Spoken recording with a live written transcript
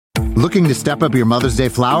Looking to step up your Mother's Day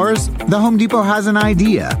flowers? The Home Depot has an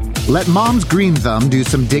idea. Let Mom's Green Thumb do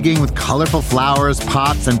some digging with colorful flowers,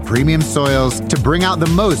 pots, and premium soils to bring out the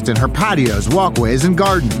most in her patios, walkways, and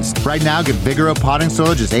gardens. Right now, get Vigoro potting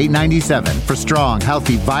soil just $8.97 for strong,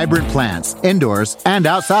 healthy, vibrant plants, indoors and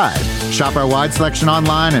outside. Shop our wide selection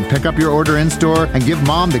online and pick up your order in-store and give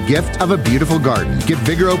Mom the gift of a beautiful garden. Get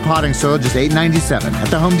Vigoro potting soil just $8.97 at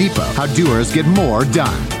the Home Depot. How doers get more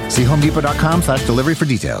done. See homedepot.com/delivery for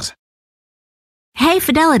details. Hey,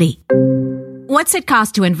 Fidelity. What's it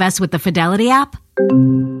cost to invest with the Fidelity app?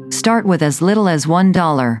 Start with as little as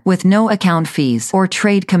 $1 with no account fees or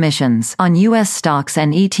trade commissions on U.S. stocks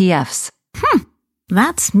and ETFs.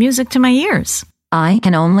 That's music to my ears. I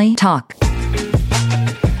can only talk.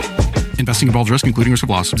 Investing involves risk, including risk of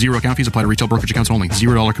loss. Zero account fees apply to retail brokerage accounts only.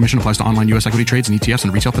 $0 commission applies to online U.S. equity trades and ETFs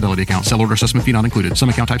and retail Fidelity accounts. Sell order assessment fee not included. Some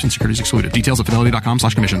account types and securities excluded. Details at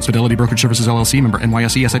fidelity.com/commissions. Fidelity Brokerage Services, LLC, member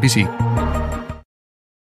NYSE, SIPC.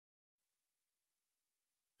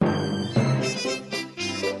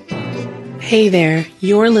 Hey there,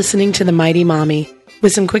 you're listening to The Mighty Mommy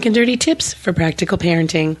with some quick and dirty tips for practical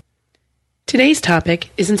parenting. Today's topic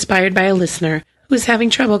is inspired by a listener who is having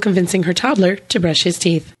trouble convincing her toddler to brush his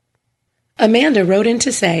teeth. Amanda wrote in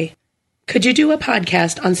to say, "Could you do a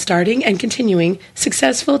podcast on starting and continuing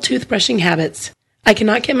successful toothbrushing habits? I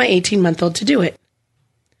cannot get my 18-month-old to do it."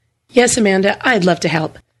 Yes, Amanda, I'd love to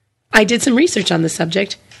help. I did some research on the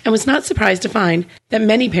subject and was not surprised to find that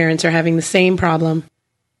many parents are having the same problem.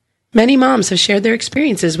 Many moms have shared their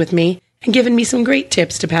experiences with me and given me some great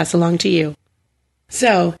tips to pass along to you.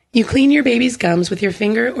 So, you clean your baby's gums with your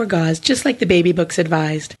finger or gauze just like the baby books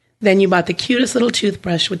advised. Then you bought the cutest little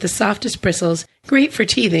toothbrush with the softest bristles, great for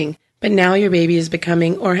teething, but now your baby is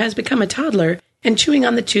becoming or has become a toddler and chewing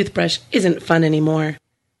on the toothbrush isn't fun anymore.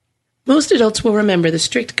 Most adults will remember the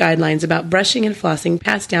strict guidelines about brushing and flossing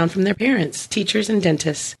passed down from their parents, teachers, and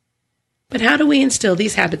dentists. But how do we instill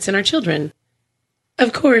these habits in our children?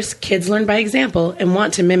 Of course, kids learn by example and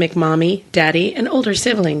want to mimic mommy, daddy, and older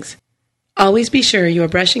siblings. Always be sure you are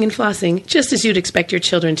brushing and flossing just as you'd expect your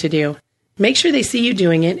children to do. Make sure they see you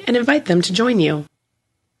doing it and invite them to join you.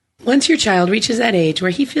 Once your child reaches that age where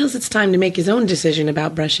he feels it's time to make his own decision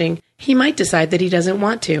about brushing, he might decide that he doesn't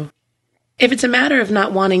want to. If it's a matter of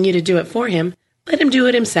not wanting you to do it for him, let him do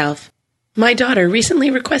it himself. My daughter recently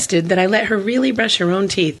requested that I let her really brush her own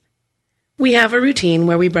teeth. We have a routine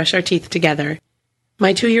where we brush our teeth together.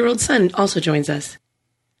 My 2-year-old son also joins us.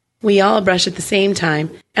 We all brush at the same time,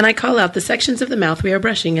 and I call out the sections of the mouth we are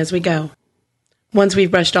brushing as we go. Once we've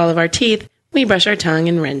brushed all of our teeth, we brush our tongue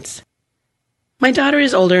and rinse. My daughter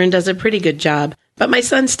is older and does a pretty good job, but my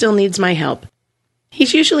son still needs my help.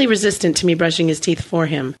 He's usually resistant to me brushing his teeth for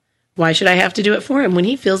him. Why should I have to do it for him when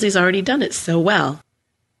he feels he's already done it so well?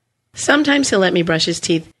 Sometimes he'll let me brush his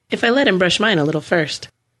teeth if I let him brush mine a little first.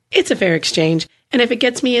 It's a fair exchange, and if it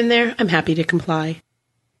gets me in there, I'm happy to comply.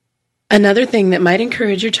 Another thing that might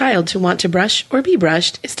encourage your child to want to brush or be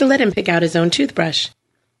brushed is to let him pick out his own toothbrush.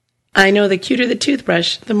 I know the cuter the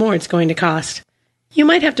toothbrush, the more it's going to cost. You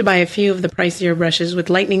might have to buy a few of the pricier brushes with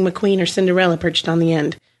Lightning McQueen or Cinderella perched on the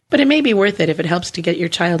end, but it may be worth it if it helps to get your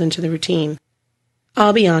child into the routine.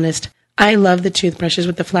 I'll be honest, I love the toothbrushes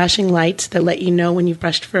with the flashing lights that let you know when you've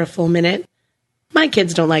brushed for a full minute. My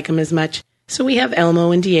kids don't like them as much, so we have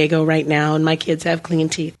Elmo and Diego right now, and my kids have clean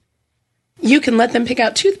teeth. You can let them pick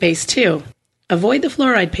out toothpaste, too. Avoid the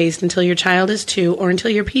fluoride paste until your child is 2 or until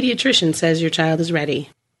your pediatrician says your child is ready.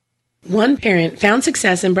 One parent found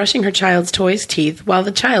success in brushing her child's toy's teeth while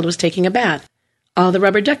the child was taking a bath. All the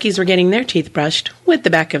rubber duckies were getting their teeth brushed with the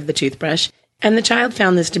back of the toothbrush, and the child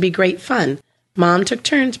found this to be great fun. Mom took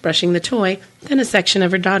turns brushing the toy, then a section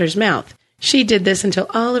of her daughter's mouth. She did this until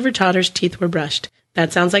all of her daughter's teeth were brushed.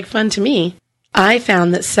 That sounds like fun to me. I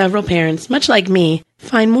found that several parents, much like me,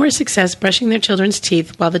 find more success brushing their children's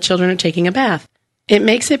teeth while the children are taking a bath. It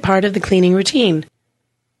makes it part of the cleaning routine.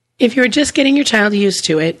 If you're just getting your child used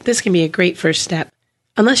to it, this can be a great first step.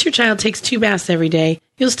 Unless your child takes 2 baths every day,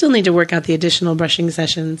 you'll still need to work out the additional brushing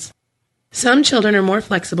sessions. Some children are more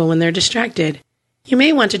flexible when they're distracted. You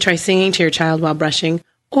may want to try singing to your child while brushing,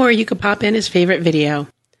 or you could pop in his favorite video.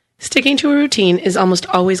 Sticking to a routine is almost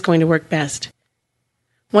always going to work best.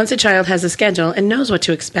 Once a child has a schedule and knows what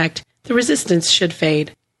to expect, the resistance should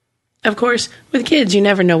fade. Of course, with kids, you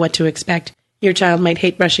never know what to expect. Your child might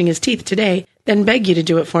hate brushing his teeth today, then beg you to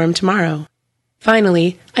do it for him tomorrow.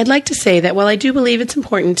 Finally, I'd like to say that while I do believe it's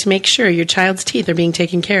important to make sure your child's teeth are being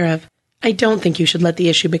taken care of, I don't think you should let the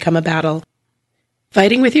issue become a battle.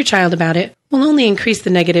 Fighting with your child about it will only increase the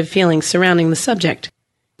negative feelings surrounding the subject.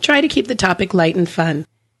 Try to keep the topic light and fun.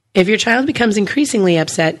 If your child becomes increasingly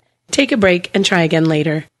upset, take a break and try again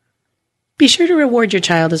later. Be sure to reward your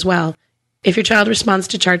child as well. If your child responds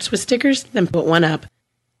to charts with stickers, then put one up.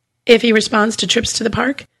 If he responds to trips to the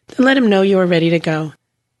park, then let him know you are ready to go.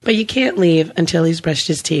 But you can't leave until he's brushed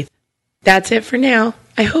his teeth. That's it for now.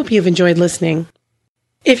 I hope you've enjoyed listening.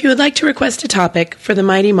 If you would like to request a topic for the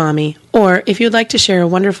Mighty Mommy, or if you would like to share a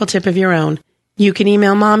wonderful tip of your own, you can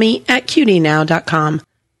email mommy@cutienow.com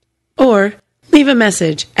or leave a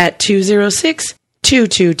message at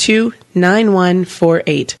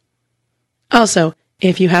 206-222-9148. Also,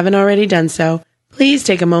 if you haven't already done so, please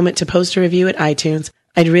take a moment to post a review at iTunes.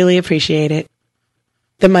 I'd really appreciate it.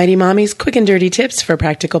 The Mighty Mommy's Quick and Dirty Tips for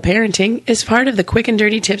Practical Parenting is part of the Quick and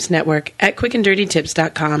Dirty Tips Network at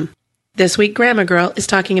quickanddirtytips.com. This week, Grandma Girl is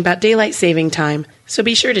talking about daylight saving time, so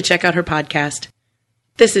be sure to check out her podcast.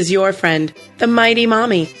 This is your friend, the Mighty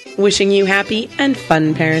Mommy, wishing you happy and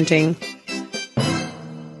fun parenting.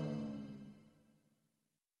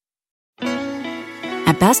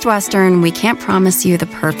 At Best Western, we can't promise you the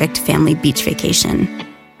perfect family beach vacation.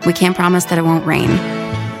 We can't promise that it won't rain,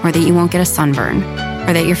 or that you won't get a sunburn,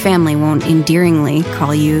 or that your family won't endearingly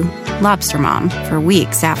call you Lobster Mom for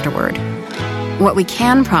weeks afterward. What we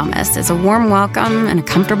can promise is a warm welcome and a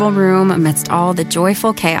comfortable room amidst all the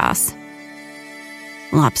joyful chaos.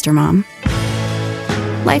 Lobster Mom.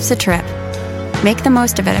 Life's a trip. Make the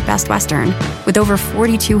most of it at Best Western, with over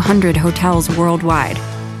 4,200 hotels worldwide.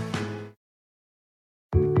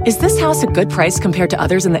 Is this house a good price compared to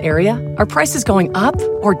others in the area? Are prices going up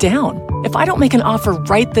or down? If I don't make an offer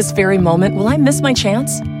right this very moment, will I miss my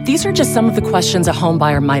chance? These are just some of the questions a home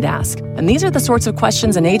buyer might ask. And these are the sorts of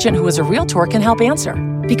questions an agent who is a Realtor can help answer.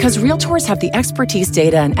 Because Realtors have the expertise,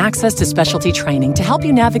 data, and access to specialty training to help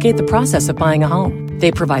you navigate the process of buying a home.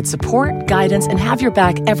 They provide support, guidance, and have your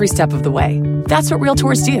back every step of the way. That's what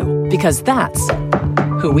Realtors do, because that's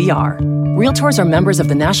who we are. Realtors are members of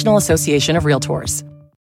the National Association of Realtors.